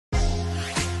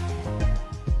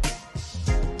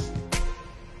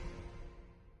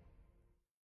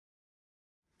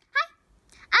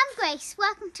Grace,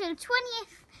 welcome to the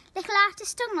 20th Little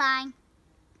Artist Online.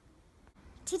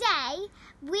 Today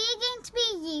we're going to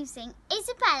be using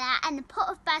Isabella and the Pot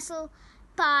of Basil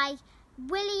by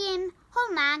William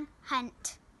Holman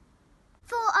Hunt.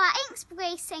 For our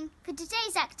inspiration for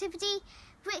today's activity,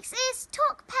 which is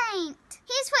chalk paint.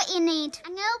 Here's what you need: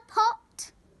 an old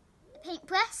pot, a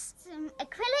paintbrush, some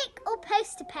acrylic or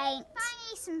poster paint,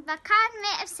 finally some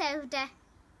bicarbonate of soda.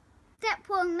 Step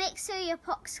 1, make sure your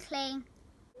pot's clean.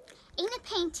 In a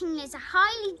painting is a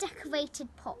highly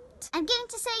decorated pot. I'm going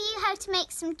to show you how to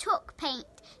make some chalk paint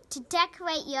to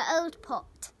decorate your old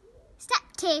pot. Step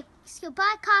 2, mix your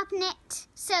bicarbonate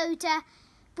soda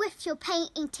with your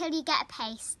paint until you get a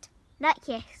paste, like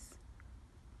this.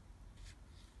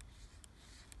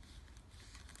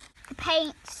 The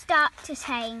paint starts to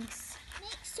change.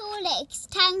 Make sure it's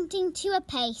turned into a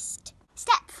paste.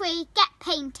 Step 3, get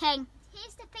painting.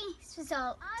 Here's the finished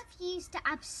result. I've used the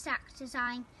abstract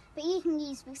design, but you can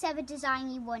use whichever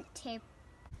design you want to.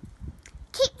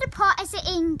 Keep the pot as an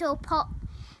indoor pot.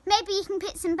 Maybe you can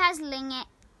put some basil in it,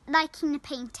 like in the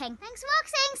painting. Thanks for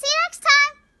watching. See you next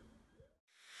time.